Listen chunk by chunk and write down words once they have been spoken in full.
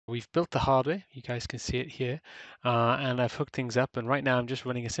We've built the hardware, you guys can see it here, and I've hooked things up, and right now I'm just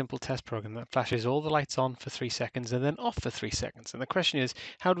running a simple test program that flashes all the lights on for 3 seconds and then off for 3 seconds. And the question is,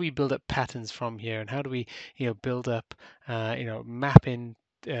 how do we build up patterns from here, and how do we build up, map in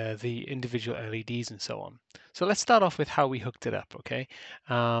the individual LEDs and so on. So let's start off with how we hooked it up, okay?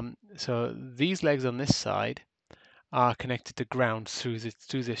 So these legs on this side are connected to ground through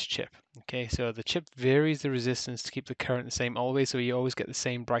this chip. Okay, so the chip varies the resistance to keep the current the same always, so you always get the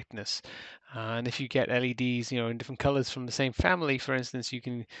same brightness. And if you get LEDs, in different colors from the same family, for instance, you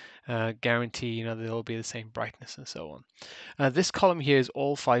can guarantee, they'll be the same brightness and so on. This column here is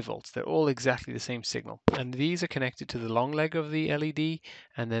all 5 volts. They're all exactly the same signal. And these are connected to the long leg of the LED,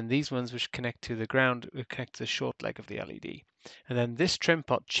 and then these ones which connect to the ground connect to the short leg of the LED. And then this trim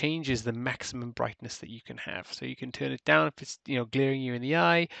pot changes the maximum brightness that you can have. So you can turn it down if it's glaring you in the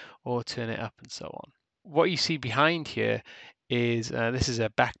eye, or turn it up and so on. What you see behind here is this is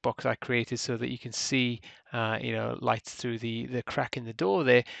a back box I created so that you can see lights through the crack in the door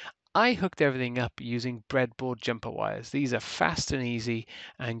there. I hooked everything up using breadboard jumper wires. These are fast and easy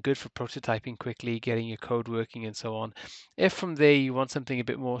and good for prototyping quickly, getting your code working and so on. If from there you want something a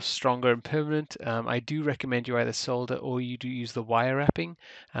bit more stronger and permanent, I do recommend you either solder or you do use the wire wrapping.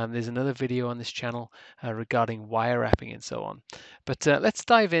 There's another video on this channel regarding wire wrapping and so on. But let's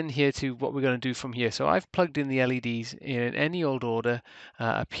dive in here to what we're going to do from here. So I've plugged in the LEDs in any old order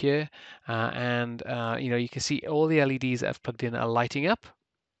up here, and you can see all the LEDs that I've plugged in are lighting up,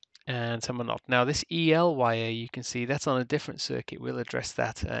 and some are not. Now this EL wire, you can see that's on a different circuit. We'll address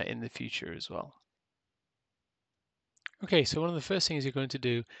that in the future as well. Okay, so one of the first things you're going to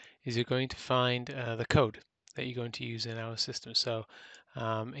do is you're going to find the code that you're going to use in our system. So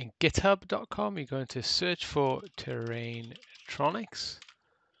in github.com, you're going to search for Terrain-Tronics,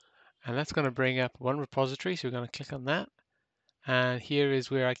 and that's going to bring up one repository. So we're going to click on that. And here is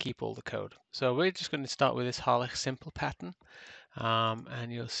where I keep all the code. So we're just going to start with this Harlech simple pattern.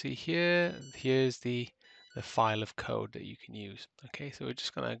 And you'll see here's the file of code that you can use. Okay, so we're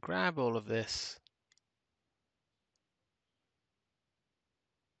just going to grab all of this.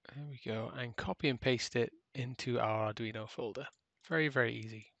 There we go, and copy and paste it into our Arduino folder. Very, very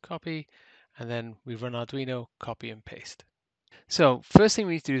easy. Copy, and then we run Arduino, copy and paste. So first thing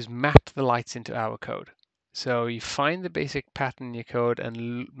we need to do is map the lights into our code. So you find the basic pattern in your code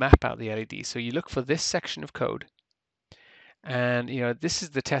and map out the LEDs. So you look for this section of code, and this is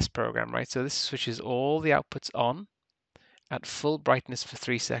the test program, right? So this switches all the outputs on at full brightness for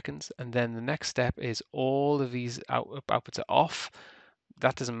 3 seconds, and then the next step is all of these outputs are off.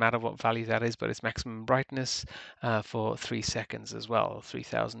 That doesn't matter what value that is, but it's maximum brightness for 3 seconds as well,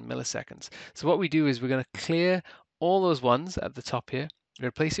 3000 milliseconds. So what we do is we're going to clear all those ones at the top here,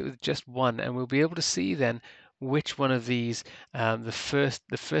 replace it with just one, and we'll be able to see then which one of these the first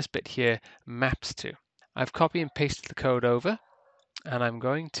bit here maps to. I've copy and pasted the code over, and I'm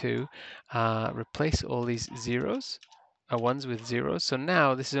going to replace all these ones with zeros. So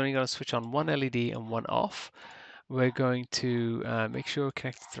now this is only going to switch on one LED and one off. We're going to make sure we're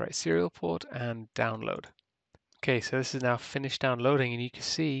connected to the right serial port and download. Okay, so this is now finished downloading, and you can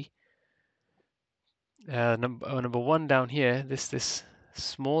see number one down here, this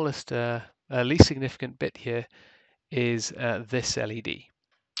smallest, least significant bit here is this LED.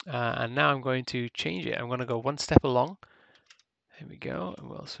 And now I'm going to change it. I'm going to go one step along. Here we go, and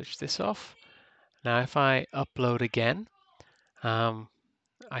we'll switch this off. Now if I upload again, I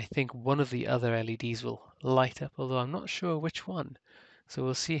think one of the other LEDs will light up, although I'm not sure which one. So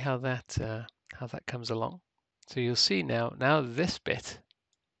we'll see how that comes along. So you'll see now this bit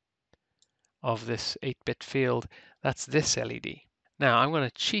of this 8-bit field, that's this LED. Now I'm going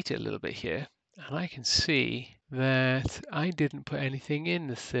to cheat it a little bit here, and I can see that I didn't put anything in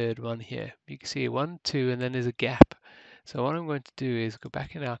the third one here. You can see 1, 2, and then there's a gap. So what I'm going to do is go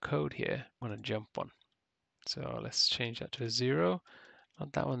back in our code here. I'm going to jump one. So let's change that to a 0.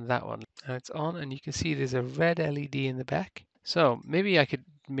 Not that one, that one. And it's on, and you can see there's a red LED in the back. So maybe I could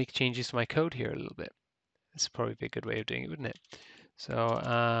make changes to my code here a little bit. This would probably be a good way of doing it, wouldn't it? So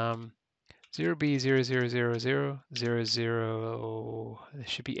 0B000000, there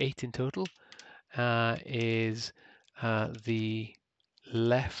should be 8 in total, is the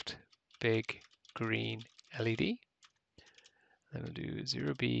left big green LED. Then we'll do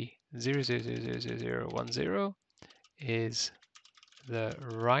 0B000010 is the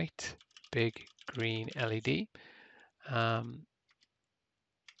right big green LED.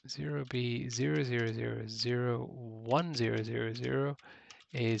 0B00001000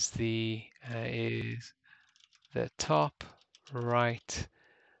 is the top right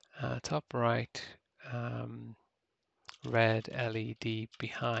red LED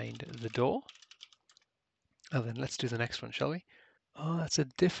behind the door. And then let's do the next one, shall we? Oh, that's a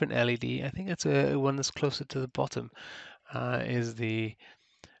different LED. I think that's a one that's closer to the bottom. Is the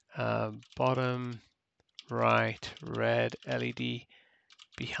bottom right red LED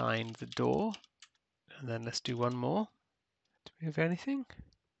behind the door. And then let's do one more. Do we have anything?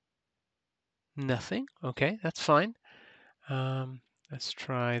 Nothing. Okay, that's fine. Let's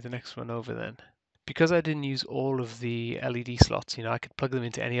try the next one over then. Because I didn't use all of the LED slots, I could plug them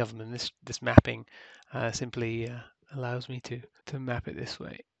into any of them, and this mapping simply allows me to map it this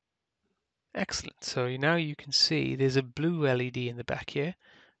way. Excellent. So now you can see there's a blue LED in the back here,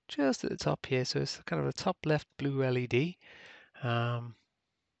 just at the top here. So it's kind of a top left blue LED.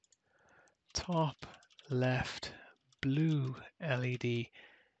 Top left blue LED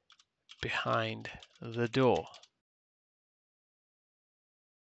behind the door.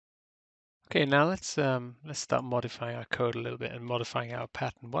 Okay, now let's start modifying our code a little bit and modifying our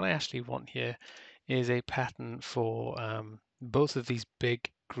pattern. What I actually want here is a pattern for both of these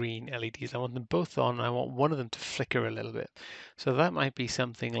big green LEDs. I want them both on. I want one of them to flicker a little bit. So that might be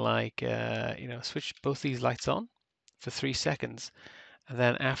something like switch both these lights on for 3 seconds. And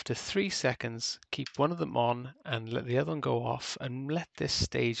then after 3 seconds, keep one of them on and let the other one go off, and let this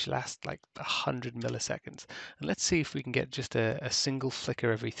stage last like 100 milliseconds. And let's see if we can get just a single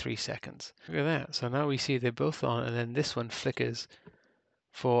flicker every 3 seconds. Look at that. So now we see they're both on, and then this one flickers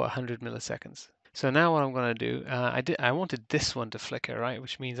for 100 milliseconds. So now what I'm going to do, I wanted this one to flicker, right?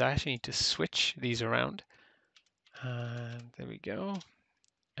 Which means I actually need to switch these around. And there we go.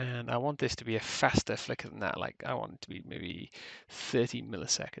 And I want this to be a faster flicker than that. Like I want it to be maybe 30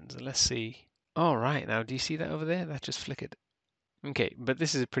 milliseconds. And let's see. All right, now do you see that over there? That just flickered. Okay, but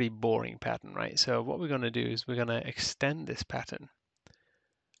this is a pretty boring pattern, right? So what we're going to do is we're going to extend this pattern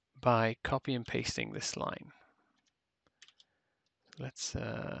by copy and pasting this line.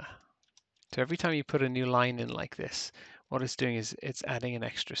 So every time you put a new line in like this, what it's doing is it's adding an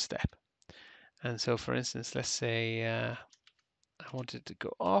extra step. And so for instance, let's say I wanted to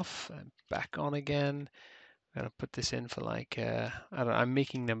go off and back on again. I'm going to put this in for like, I don't know, I'm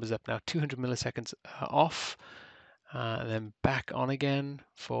making numbers up now, 200 milliseconds off, and then back on again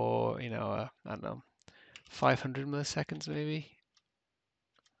for, I don't know, 500 milliseconds maybe.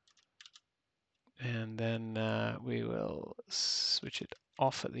 And then we will switch it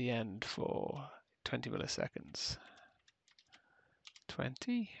off at the end for 20 milliseconds.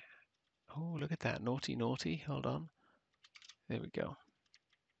 20. Oh, look at that. Naughty, naughty. Hold on. There we go.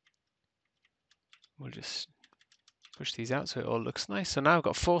 We'll just push these out so it all looks nice. So now I've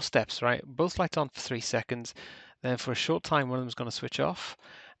got 4 steps, right? Both lights on for 3 seconds. Then for a short time, one of them is going to switch off.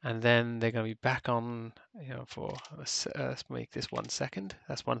 And then they're going to be back on, for, let's make this 1 second.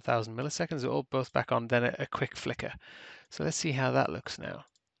 That's 1000 milliseconds. They're all both back on, then a quick flicker. So let's see how that looks now.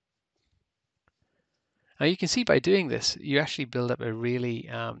 Now you can see by doing this, you actually build up a really,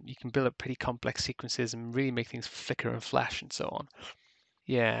 you can build up pretty complex sequences and really make things flicker and flash and so on.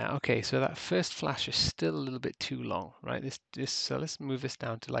 Yeah, okay, so that first flash is still a little bit too long, right? So let's move this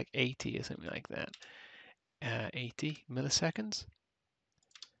down to like 80 or something like that. 80 milliseconds.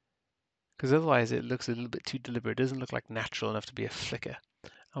 Because otherwise it looks a little bit too deliberate. It doesn't look like natural enough to be a flicker.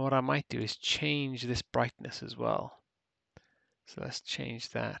 And what I might do is change this brightness as well. So let's change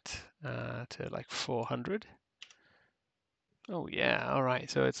that to like 400. Oh yeah, all right.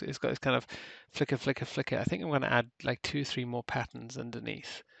 So it's got this kind of flicker, flicker, flicker. I think I'm going to add like 2 or 3 more patterns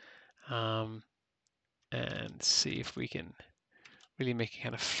underneath, and see if we can really make it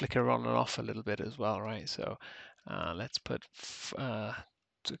kind of flicker on and off a little bit as well, right? So let's put a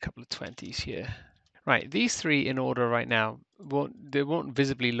couple of 20s here. Right, these 3 in order right now they won't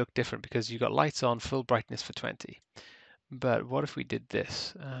visibly look different because you've got lights on, full brightness for 20. But what if we did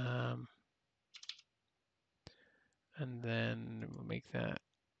this? And then we'll make that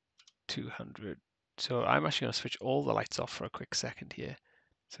 200. So I'm actually going to switch all the lights off for a quick second here.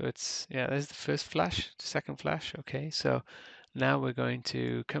 So it's, yeah, there's the first flash, second flash. Okay, so now we're going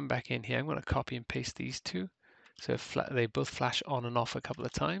to come back in here. I'm going to copy and paste these 2. So they both flash on and off a couple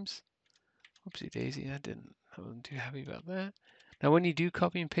of times. Oopsie daisy, I wasn't too happy about that. Now when you do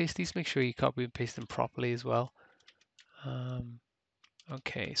copy and paste these, make sure you copy and paste them properly as well.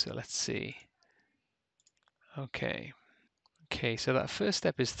 Okay, so let's see. Okay, so that first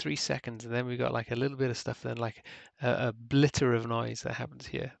step is 3 seconds, and then we got like a little bit of stuff, then like a blitter of noise that happens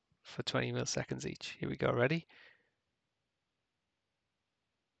here for 20 milliseconds each. Here we go, ready?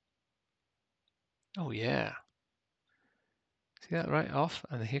 Oh yeah. See that right off?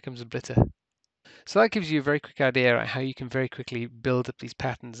 And here comes a blitter. So that gives you a very quick idea on how you can very quickly build up these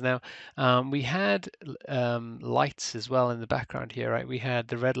patterns. Now, we had lights as well in the background here, right? We had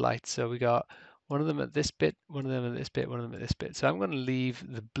the red lights, so we got one of them at this bit, one of them at this bit, one of them at this bit. So I'm going to leave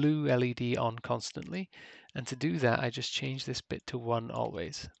the blue LED on constantly, and to do that, I just change this bit to 1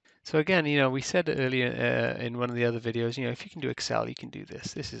 always. So again, we said earlier in one of the other videos, if you can do Excel, you can do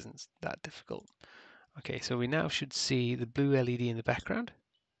this. This isn't that difficult. Okay, so we now should see the blue LED in the background.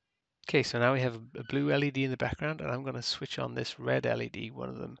 Okay, so now we have a blue LED in the background, and I'm going to switch on this red LED, one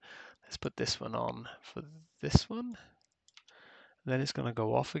of them. Let's put this one on for this one. Then it's going to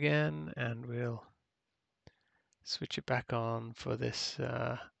go off again, and we'll switch it back on for this.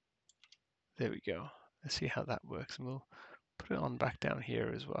 There we go. Let's see how that works, and we'll put it on back down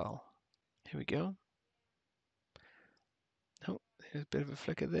here as well. Here we go. Oh, there's a bit of a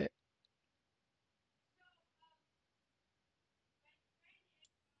flicker there.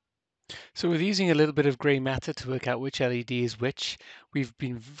 So with using a little bit of grey matter to work out which LED is which, we've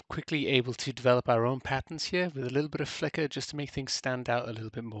been quickly able to develop our own patterns here with a little bit of flicker just to make things stand out a little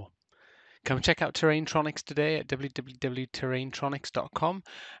bit more. Come check out Terrain-Tronics today at www.terraintronics.com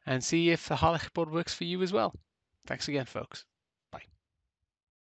and see if the Harlech board works for you as well. Thanks again, folks.